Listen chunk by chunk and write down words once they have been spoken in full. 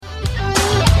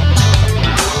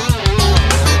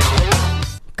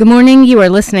Good morning. You are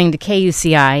listening to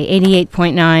KUCI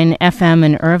 88.9 FM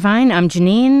in Irvine. I'm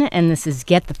Janine, and this is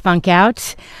Get the Funk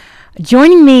Out.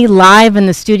 Joining me live in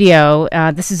the studio,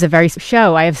 this is a very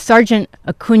show. I have Sergeant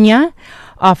Acuna,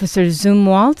 Officer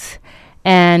Zumwalt,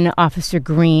 and Officer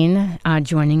Green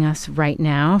joining us right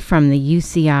now from the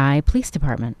UCI Police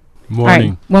Department. Morning. All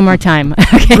right, one more time.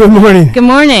 Okay. Good morning. Good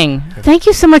morning. Thank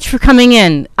you so much for coming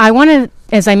in. I want to,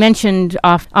 as I mentioned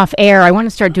off air, I want to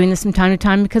start doing this from time to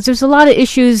time because there's a lot of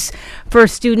issues for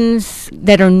students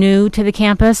that are new to the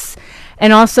campus.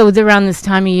 And also around this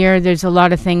time of year, there's a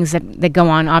lot of things that go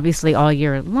on. Obviously, all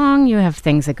year long, you have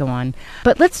things that go on.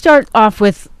 But let's start off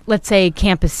with, let's say,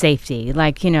 campus safety,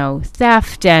 like,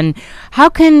 theft. And how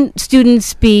can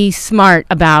students be smart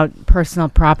about personal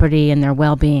property and their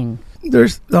well-being?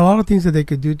 There's a lot of things that they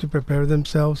could do to prepare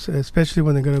themselves, especially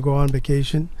when they're going to go on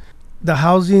vacation. The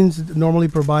housings normally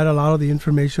provide a lot of the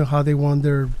information, how they want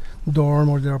their dorm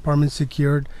or their apartment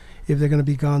secured if they're going to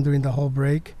be gone during the whole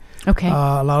break. Okay.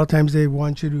 A lot of times they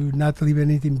want you to not to leave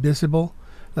anything visible,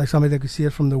 like somebody that could see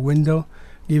it from the window,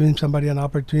 giving somebody an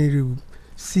opportunity to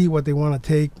see what they want to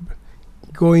take,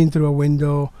 going through a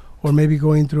window or maybe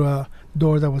going through a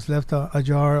door that was left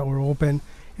ajar or open, and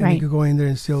Right. they could go in there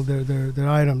and steal their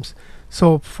items.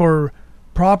 So for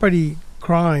property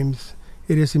crimes,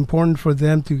 it is important for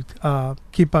them to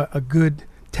keep a good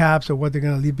tabs of what they're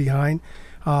going to leave behind.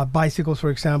 Bicycles, for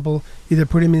example, either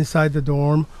put them inside the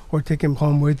dorm or take them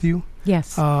home with you.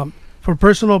 Yes. For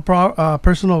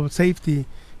personal safety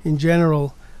in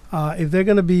general, if they're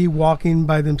going to be walking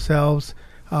by themselves,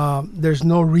 there's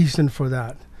no reason for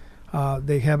that.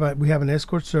 We have an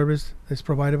escort service that's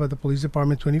provided by the police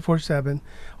department 24/7.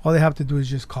 All they have to do is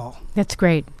just call. That's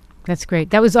great. That's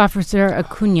great. That was Officer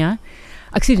Acuna.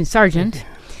 Sergeant.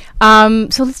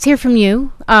 So let's hear from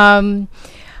you. Officer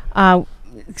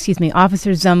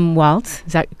Zumwalt.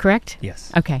 Is that correct?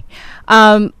 Yes. Okay.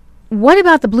 What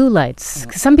about the blue lights?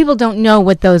 'Cause some people don't know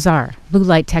what those are, blue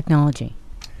light technology.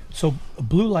 So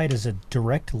blue light is a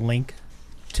direct link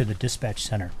to the dispatch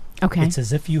center. Okay. It's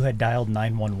as if you had dialed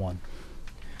 911.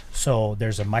 So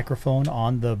there's a microphone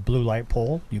on the blue light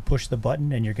pole. You push the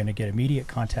button and you're going to get immediate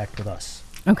contact with us.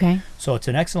 Okay. So it's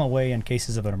an excellent way in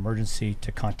cases of an emergency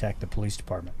to contact the police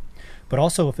department. But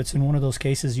also if it's in one of those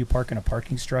cases you park in a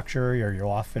parking structure or you're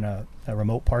off in a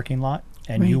remote parking lot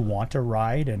and you want to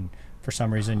ride and for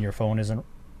some reason your phone isn't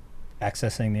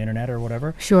accessing the internet or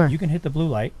whatever, Sure. you can hit the blue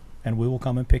light and we will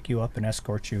come and pick you up and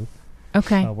escort you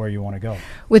Okay. where you want to go.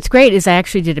 What's great is I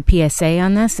actually did a PSA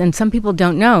on this, and some people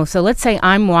don't know. So let's say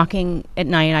I'm walking at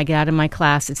night. I get out of my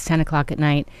class. It's 10 o'clock at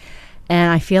night,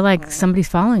 and I feel like somebody's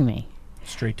following me.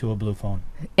 Straight to a blue phone.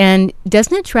 And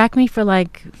doesn't it track me for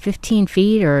like 15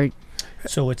 feet or...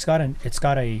 So it's got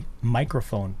a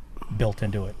microphone built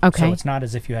into it. Okay. So it's not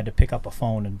as if you had to pick up a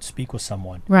phone and speak with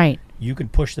someone. Right. You can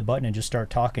push the button and just start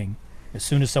talking as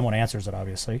soon as someone answers it,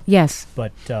 obviously. Yes.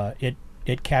 But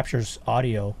it captures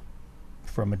audio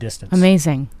from a distance.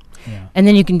 Amazing. Yeah. And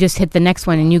then you can just hit the next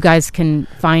one, and you guys can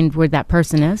find where that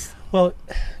person is. Well,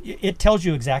 it tells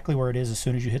you exactly where it is as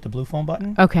soon as you hit the blue phone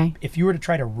button. Okay. If you were to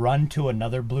try to run to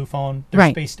another blue phone, they're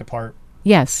Right. spaced apart,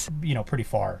 Yes. pretty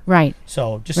far. Right.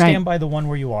 So just Right. stand by the one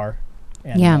where you are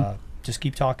and Yeah. just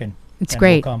keep talking. It's and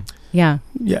great. We'll come. Yeah.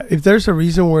 Yeah, if there's a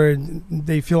reason where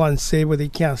they feel unsafe, where they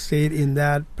can't stay in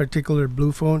that particular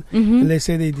blue phone, Mm-hmm. and they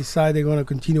say they decide they're going to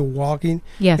continue walking,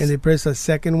 Yes. and they press a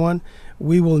second one,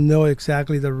 we will know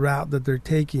exactly the route that they're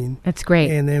taking, That's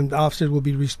great. and then the officers will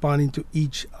be responding to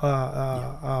each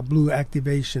blue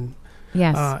activation.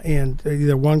 Yes. And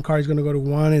either one car is going to go to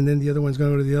one, and then the other one's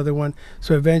going to go to the other one.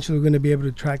 So eventually, we're going to be able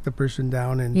to track the person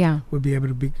down, and Yeah. we'll be able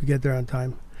to get there on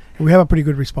time. And we have a pretty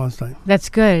good response time. That's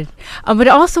good. But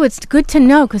also, it's good to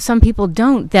know, because some people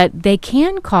don't, that they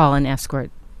can call an escort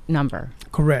number.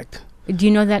 Correct. Do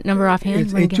you know that number offhand?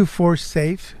 It's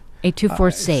 824-SAFE.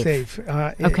 824 SAFE. Safe.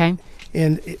 Okay.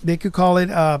 And they could call it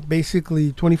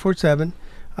basically 24/7.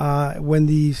 When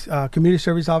these community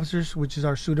service officers, which is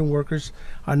our student workers,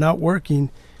 are not working,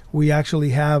 we actually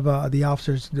have the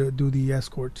officers do the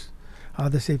escorts,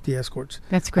 the safety escorts.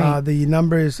 That's great. The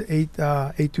number is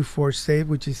 824-SAFE,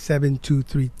 which is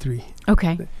 7233.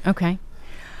 Okay. Okay.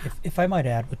 If I might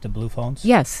add with the blue phones,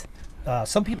 Yes.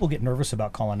 some people get nervous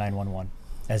about calling 911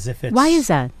 as if it's... Why is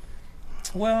that?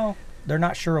 Well, they're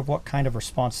not sure of what kind of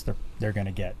response they're going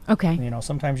to get. Okay.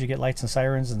 Sometimes you get lights and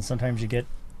sirens, and sometimes you get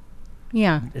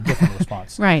Yeah. a different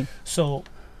response. Right. So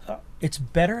it's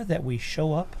better that we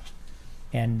show up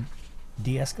and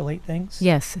de-escalate things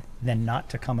Yes. than not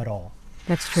to come at all.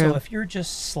 That's true. So if you're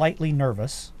just slightly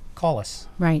nervous, call us.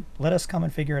 Right. Let us come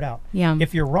and figure it out. Yeah.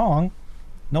 If you're wrong,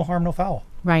 no harm, no foul.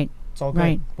 Right. It's all good.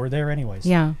 Right. We're there anyways.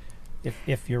 Yeah.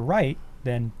 If you're right,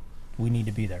 then we need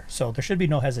to be there. So there should be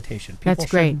no hesitation. People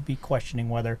That's great. shouldn't be questioning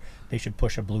whether they should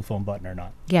push a blue phone button or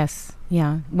not. Yes.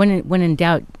 Yeah. When in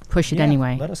doubt, push it Yeah,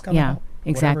 anyway. let us come Yeah. out, whatever it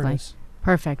Exactly. is.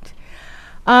 Perfect.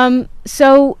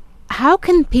 So how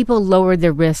can people lower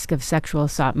their risk of sexual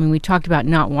assault? I mean, we talked about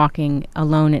not walking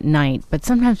alone at night, but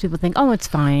sometimes people think, oh, it's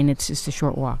fine. It's just a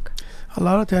short walk. A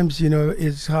lot of times,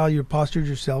 it's how you posture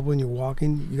yourself when you're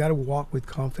walking. You got to walk with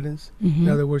confidence. Mm-hmm. In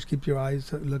other words, keep your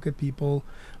eyes, look at people,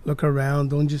 look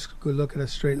around. Don't just go look at a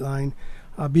straight line.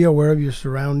 Be aware of your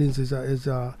surroundings,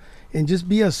 and just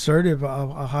be assertive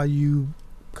of how you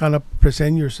kind of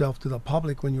present yourself to the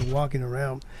public when you're walking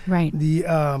around. Right.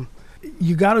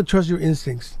 You got to trust your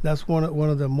instincts. That's one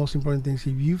of the most important things.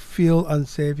 If you feel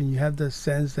unsafe and you have the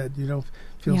sense that you don't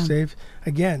feel Yeah. safe,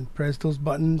 again, press those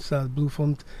buttons, blue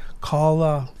phone,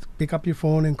 call, pick up your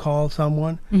phone and call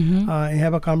someone, Mm-hmm. and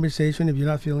have a conversation if you're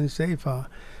not feeling safe.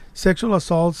 Sexual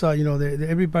assaults,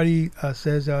 everybody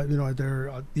says,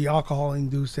 they're the alcohol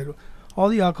induced. All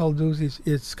the alcohol does is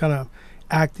it's kind of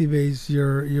activates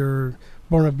your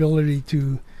vulnerability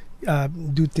to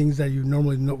do things that you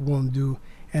normally won't do.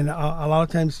 And a lot of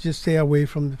times, just stay away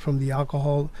from the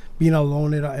alcohol. Being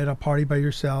alone at a party by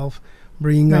yourself,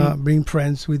 bring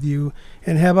friends with you,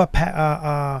 and have a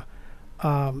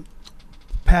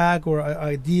pack or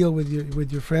a deal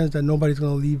with your friends that nobody's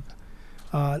going to leave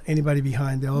anybody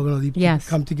behind. They're all going to leave. Yes.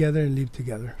 Come together and leave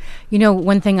together.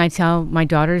 One thing I tell my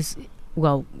daughters,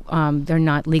 they're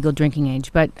not legal drinking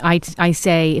age, but I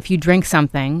say if you drink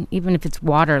something, even if it's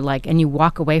water, and you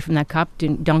walk away from that cup,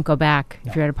 don't go back. No.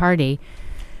 If you're at a party.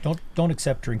 Don't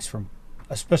accept drinks from,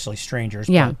 especially strangers.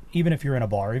 Yeah. But even if you're in a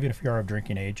bar, even if you're of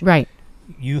drinking age, Right.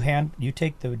 you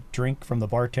take the drink from the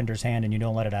bartender's hand and you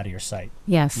don't let it out of your sight.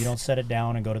 Yes. You don't set it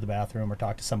down and go to the bathroom or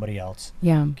talk to somebody else.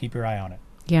 Yeah. Keep your eye on it.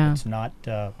 Yeah. It's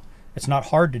not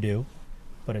hard to do,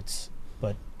 but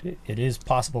it is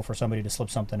possible for somebody to slip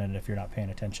something in if you're not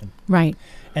paying attention. Right.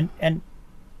 And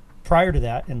prior to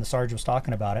that, and the Sarge was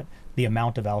talking about it, the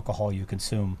amount of alcohol you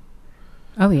consume.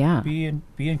 Oh yeah. Be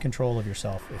in control of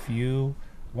yourself. If you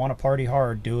want to party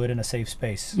hard, do it in a safe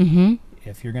space. Mm-hmm.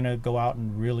 If you're going to go out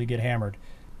and really get hammered,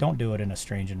 don't do it in a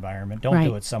strange environment. Don't Right.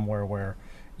 do it somewhere where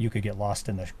you could get lost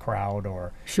in the crowd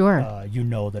or Sure.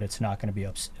 that it's not going to be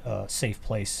a safe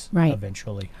place Right.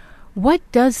 eventually. What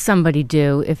does somebody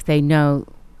do if they know,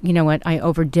 what, I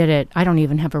overdid it. I don't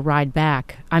even have a ride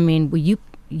back. I mean, will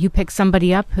you pick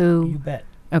somebody up You who? bet.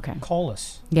 Okay. Call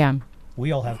us. Yeah.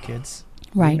 We all have kids.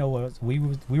 Right. We know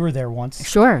we were there once.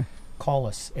 Sure. Call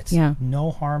us. It's Yeah.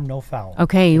 no harm, no foul.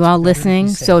 Okay, you It's all better to be listening?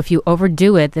 safe. So if you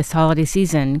overdo it this holiday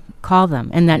season, call them.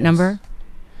 And that Yes. number?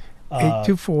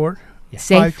 824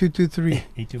 Safe. 5223.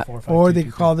 824 Or they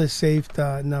can call the safe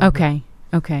number.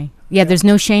 Okay. Yeah, there's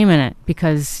no shame in it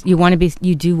because you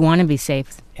do want to be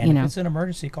safe. And if it's an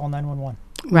emergency, call 911.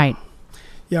 Right.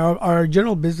 Yeah, our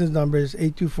general business number is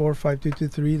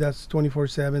 824-5223. That's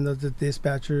 24/7. That's the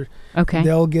dispatcher. Okay.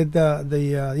 They'll get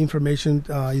the information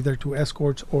either to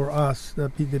escorts or us, the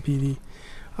PD.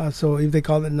 So if they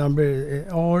call that number,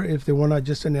 or if they want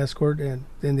just an escort, and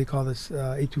then they call this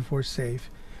 824 SAFE,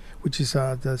 which is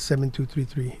the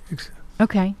 7233.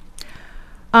 Okay.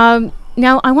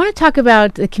 Now I want to talk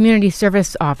about the community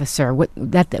service officer. What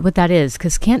that is,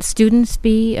 because can't students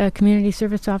be a community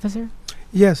service officer?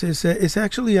 Yes, it's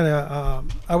actually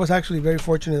I was actually very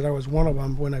fortunate. I was one of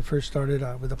them when I first started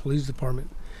with the police department.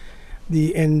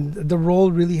 The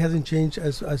role really hasn't changed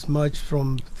as much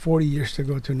from 40 years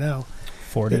ago to now.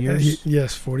 40 years?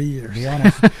 Yes, 40 years. Be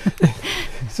honest.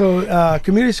 So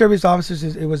community service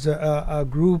officers, it was a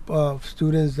group of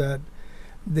students that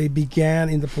they began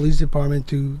in the police department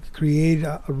to create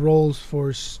roles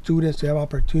for students to have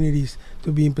opportunities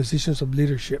to be in positions of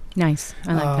leadership. Nice.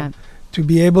 I like that. To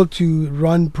be able to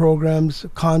run programs,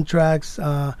 contracts,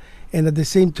 and at the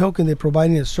same token, they're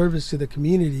providing a service to the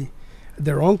community,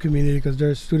 their own community, because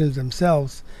they're students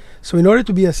themselves. So in order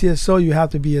to be a CSO, you have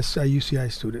to be a UCI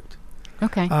student.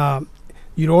 Okay.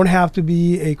 You don't have to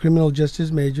be a criminal justice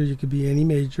major. You could be any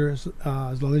major as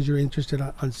long as you're interested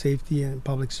on safety and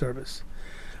public service.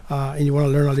 And you want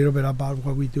to learn a little bit about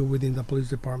what we do within the police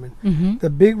department. Mm-hmm. The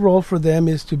big role for them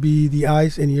is to be the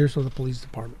eyes and ears of the police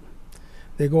department.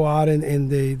 They go out and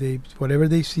they whatever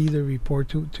they see, they report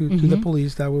to the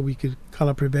police. That way we could kind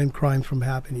of prevent crime from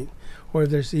happening. Or if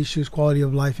there's issues, quality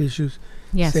of life issues,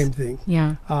 Yes. same thing.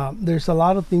 Yeah. There's a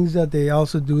lot of things that they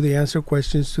also do. They answer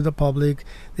questions to the public.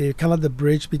 They're kind of the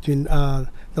bridge between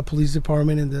the police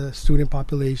department and the student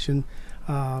population.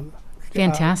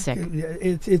 Fantastic.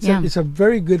 It's a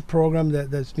very good program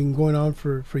that's been going on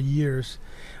for years.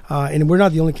 And we're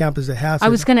not the only campus that has it. I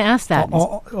was going to ask that.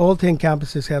 All 10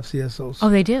 campuses have CSOs. Oh,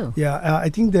 they do? Yeah. I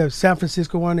think the San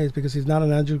Francisco one is because it's not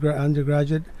an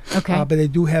undergraduate. Okay. But they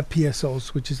do have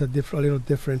PSOs, which is a little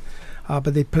different.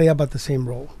 But they play about the same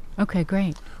role. Okay,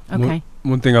 great. Okay.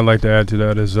 One thing I'd like to add to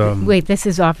that is... Wait, this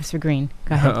is Officer Green.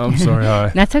 Go ahead. I'm sorry.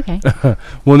 Hi. That's okay.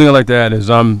 One thing I'd like to add is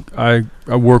I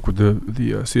work with the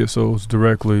CSOs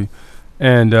directly.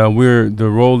 And the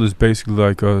role is basically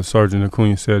like Sergeant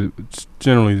Acuna said, it's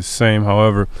generally the same.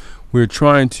 However, we're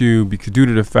trying to, because due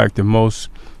to the fact that most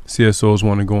CSOs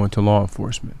want to go into law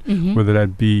enforcement, whether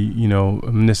that be,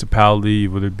 a municipality,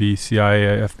 whether it be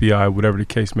CIA, FBI, whatever the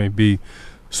case may be.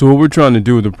 So what we're trying to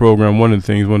do with the program, one of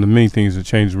the many things, the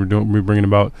changes we're bringing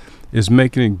about, is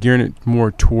gearing it more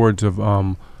towards of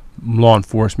law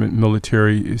enforcement,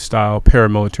 military style,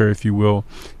 paramilitary, if you will,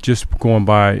 just going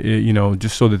by,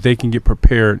 just so that they can get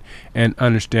prepared and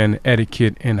understand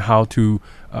etiquette and how to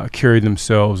carry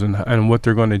themselves and what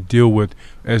they're going to deal with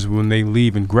as when they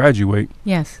leave and graduate.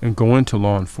 Yes. And go into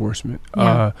law enforcement.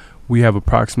 Yeah. We have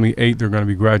approximately 8. They're going to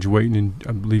be graduating in,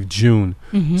 I believe, June.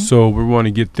 So we want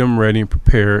to get them ready and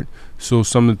prepared. So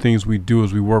some of the things we do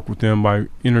is we work with them by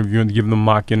interviewing, giving them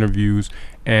mock interviews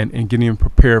and getting them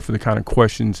prepared for the kind of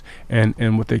questions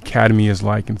and what the academy is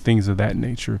like and things of that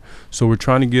nature. So we're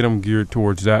trying to get them geared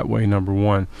towards that way, number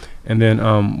one. And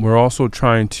then we're also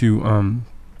trying to,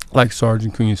 like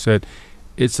Sergeant Cunha said,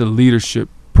 it's a leadership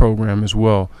program as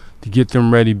well, to get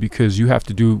them ready, because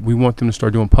we want them to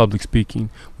start doing public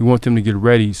speaking. We want them to get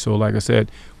ready. So like I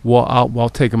said, I'll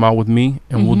take them out with me,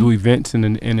 and we'll do events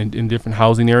in different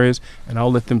housing areas, and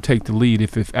I'll let them take the lead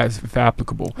if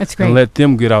applicable. That's great. And let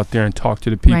them get out there and talk to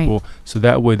the people, Right. so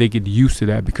that way they get used to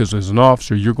that, because as an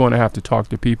officer, you're going to have to talk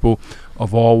to people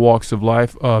of all walks of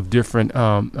life, of different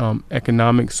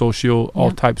economic, social, all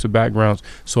types of backgrounds.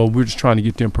 So we're just trying to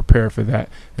get them prepared for that.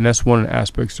 And that's one of the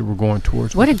aspects that we're going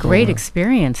towards. What a with the great program.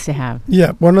 experience to have.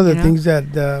 Yeah, one of the You know? things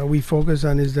that we focus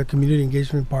on is the community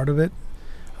engagement part of it.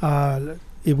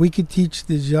 If we could teach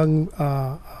these young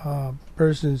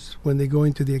persons when they go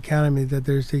into the academy that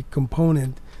there's a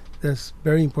component that's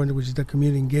very important, which is the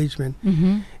community engagement.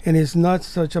 And it's not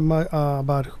such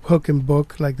about hook and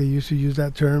book, like they used to use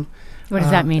that term. What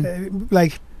does that mean?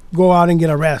 Like go out and get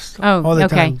arrested all the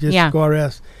time. Just go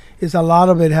arrest. It's a lot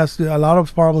of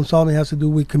problem solving has to do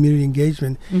with community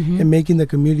engagement and making the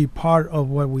community part of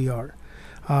what we are.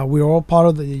 We're all part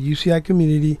of the UCI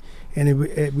community, and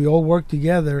if we all work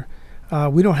together,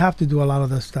 we don't have to do a lot of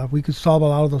this stuff. We could solve a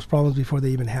lot of those problems before they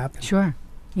even happen. Sure.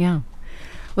 Yeah.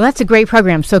 Well, that's a great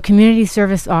program. So, community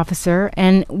service officer,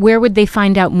 and where would they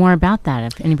find out more about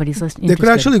that if anybody's listening? They could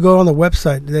actually go on the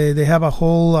website. They have a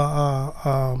whole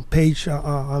page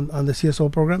on the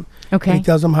CSO program. Okay. It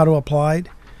tells them how to apply,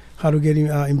 how to get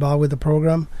involved with the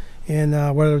program, and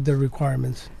what are the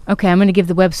requirements. Okay, I'm going to give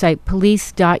the website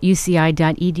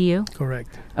police.uci.edu.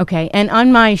 Correct. Okay, and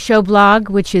on my show blog,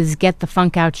 which is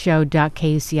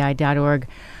getthefunkoutshow.kuci.org,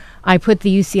 I put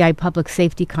the UCI public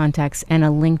safety contacts and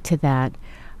a link to that.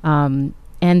 And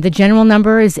the general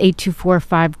number is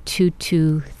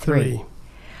 824-5223.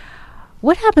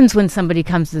 What happens when somebody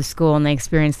comes to the school and they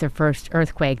experience their first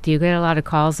earthquake? Do you get a lot of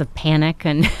calls of panic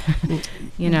and,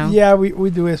 Yeah,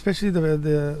 we do, especially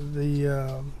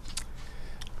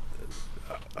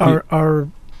our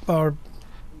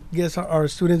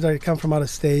students that come from out of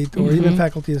state, or even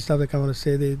faculty and stuff that come out of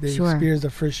state. They Sure. experience the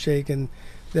first shake and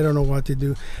they don't know what to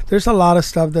do. There's a lot of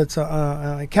stuff that's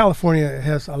California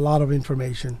has a lot of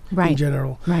information in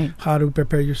general. Right. How to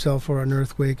prepare yourself for an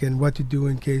earthquake and what to do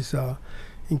in case you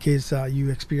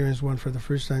experience one for the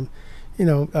first time.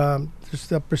 Just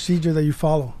a procedure that you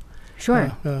follow.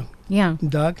 Sure. Yeah.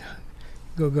 Duck,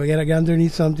 go get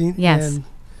underneath something. Yes.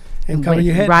 And cover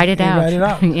your head. Ride it and out. Ride it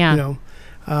out. Yeah.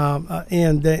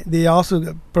 And they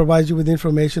also provide you with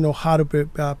information on how to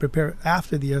prepare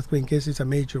after the earthquake in case it's a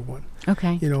major one.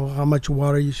 Okay. How much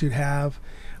water you should have,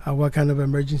 what kind of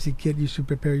emergency kit you should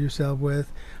prepare yourself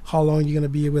with, how long you're going to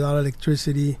be without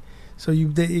electricity. So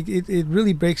it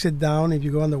really breaks it down. If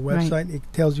you go on the website, it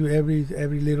tells you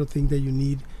every little thing that you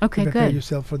need to prepare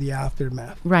yourself for the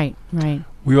aftermath. Right.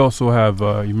 We also have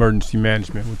emergency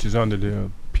management, which is under the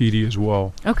PD as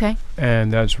well. Okay.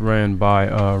 And that's ran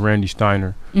by Randy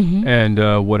Steiner. And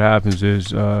what happens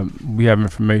is we have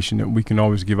information that we can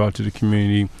always give out to the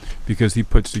community, because he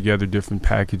puts together different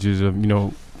packages of,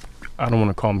 I don't want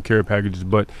to call them care packages,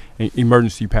 but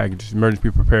emergency packages, emergency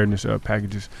preparedness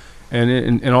packages.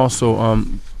 And also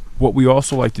what we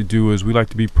also like to do is we like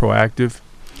to be proactive.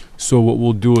 So what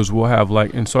we'll do is we'll have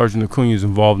and Sergeant Acuna is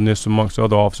involved in this amongst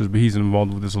other officers, but he's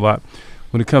involved with this a lot.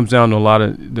 When it comes down to a lot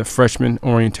of the freshman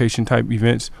orientation type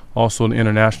events, also the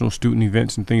international student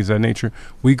events and things of that nature,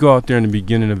 we go out there in the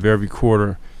beginning of every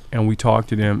quarter and we talk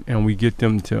to them and we get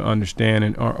them to understand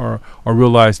and or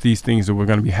realize these things that were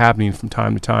going to be happening from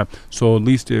time to time. So at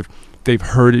least if they've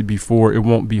heard it before, it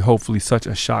won't be hopefully such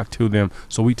a shock to them.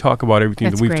 So we talk about everything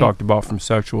That's that we've great. talked about, from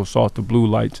sexual assault to blue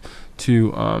lights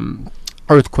to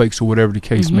earthquakes or whatever the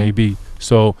case may be.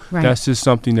 So Right. that's just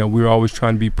something that we're always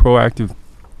trying to be proactive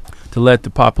to let the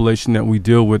population that we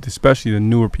deal with, especially the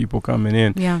newer people coming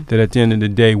in, Yeah. that at the end of the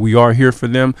day, we are here for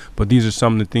them, but these are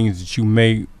some of the things that you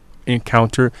may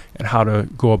encounter and how to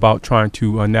go about trying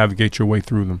to navigate your way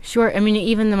through them. Sure. I mean,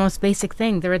 even the most basic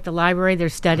thing. They're at the library, they're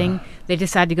studying, they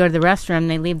decide to go to the restroom,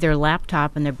 they leave their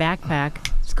laptop and their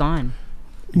backpack, it's gone.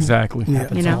 Exactly. Yeah.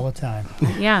 Happens You know. all the time.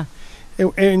 Yeah.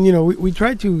 And we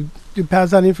try to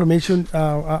pass on information.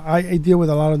 I deal with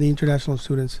a lot of the international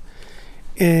students,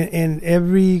 and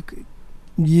every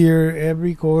year,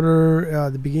 every quarter,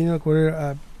 the beginning of the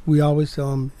quarter, we always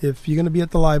tell them, if you're going to be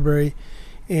at the library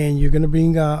and you're going to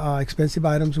bring expensive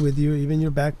items with you, even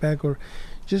your backpack, or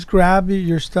just grab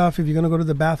your stuff. If you're going to go to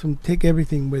the bathroom, take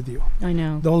everything with you. I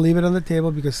know. Don't leave it on the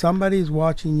table, because somebody is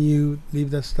watching you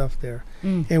leave that stuff there.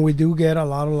 And we do get a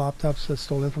lot of laptops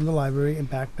stolen from the library, and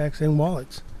backpacks and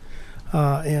wallets.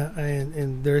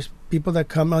 And there's people that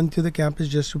come onto the campus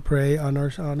just to prey on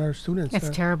our students. That's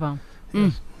terrible.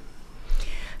 Yes.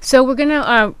 So we're going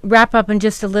to wrap up in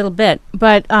just a little bit,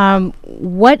 but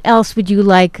what else would you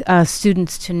like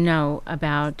students to know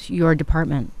about your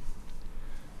department?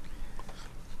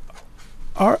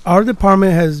 Our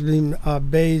department has been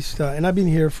based, and I've been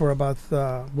here for about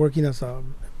working as a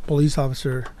police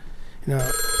officer,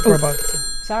 for about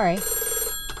Sorry.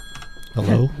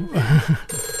 Hello?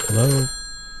 Hello?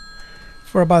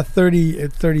 for about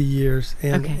 30 years,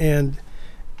 and Okay. and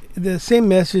the same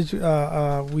message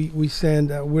we send.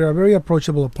 We're a very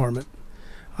approachable department.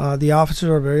 The officers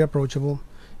are very approachable.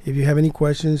 If you have any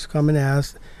questions, come and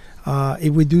ask.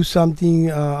 If we do something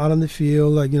out on the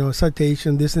field, like a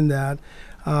citation, this and that,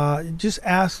 just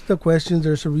ask the questions.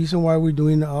 There's a reason why we're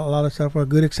doing a lot of stuff. A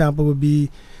good example would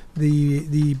be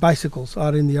the bicycles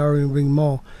out in the Arroyo Ring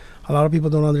Mall. A lot of people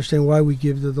don't understand why we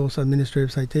give those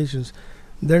administrative citations.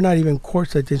 They're not even court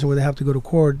citation where they have to go to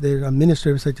court. They're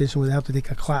administrative citation where they have to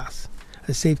take a class,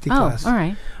 a safety class. All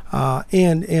right.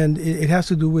 And it has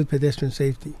to do with pedestrian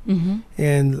safety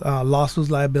and lawsuits,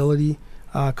 liability,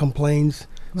 complaints.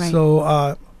 Right.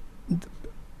 So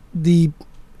the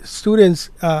students,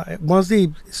 once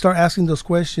they start asking those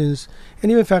questions,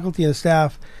 and even faculty and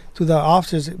staff, to the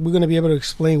officers, we're going to be able to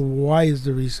explain why is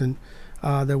the reason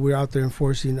that we're out there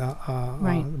enforcing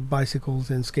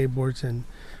bicycles and skateboards and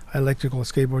electrical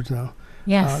skateboards now.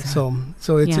 Yes. So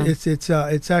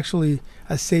it's actually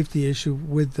a safety issue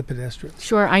with the pedestrians.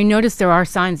 Sure. I noticed there are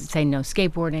signs that say no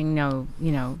skateboarding, no,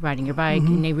 riding your bike,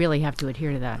 and they really have to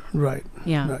adhere to that. Right.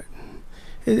 Yeah. Right.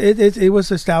 It was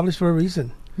established for a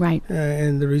reason. Right.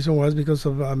 And the reason was because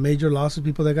of major losses,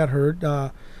 people that got hurt.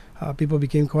 People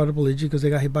became quadriplegic because they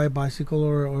got hit by a bicycle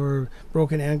or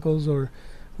broken ankles or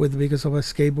because of a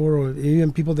skateboard, or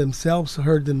even people themselves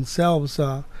hurt themselves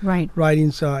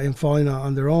riding and falling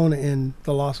on their own, and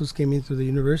the losses came into the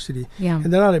university. Yeah.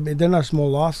 And they're not small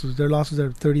losses. They're losses that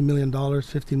are $30 million,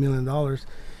 $15 million.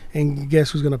 And guess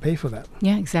who's going to pay for that?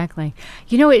 Yeah, exactly.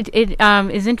 It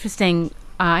is interesting.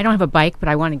 I don't have a bike, but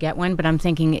I want to get one. But I'm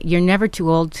thinking you're never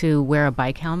too old to wear a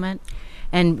bike helmet.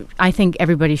 And I think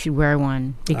everybody should wear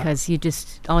one because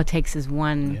all it takes is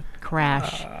one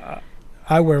crash.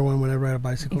 I wear one when I ride a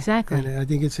bicycle. Exactly. And I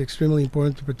think it's extremely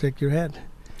important to protect your head.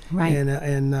 Right.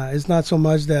 And it's not so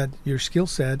much that your skill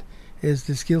set is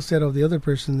the skill set of the other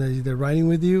person that is either riding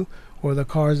with you or the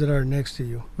cars that are next to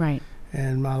you. Right.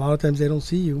 And a lot of times they don't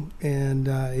see you. And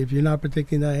if you're not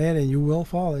protecting that head, and you will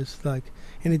fall, it's like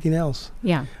anything else.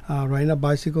 Yeah. Riding a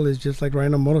bicycle is just like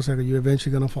riding a motorcycle. You're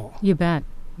eventually going to fall. You bet.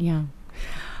 Yeah.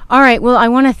 All right. Well, I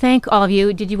want to thank all of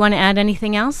you. Did you want to add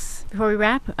anything else before we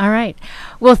wrap? All right.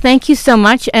 Well, thank you so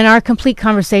much. And our complete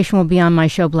conversation will be on my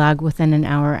show blog within an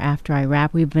hour after I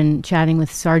wrap. We've been chatting with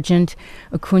Sergeant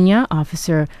Acuna,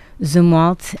 Officer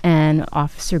Zumwalt, and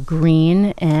Officer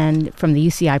Green, and from the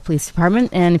UCI Police Department.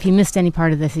 And if you missed any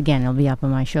part of this, again, it'll be up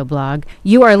on my show blog.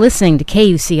 You are listening to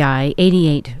KUCI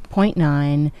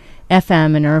 88.9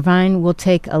 FM in Irvine. We'll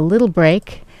take a little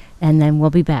break, and then we'll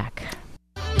be back.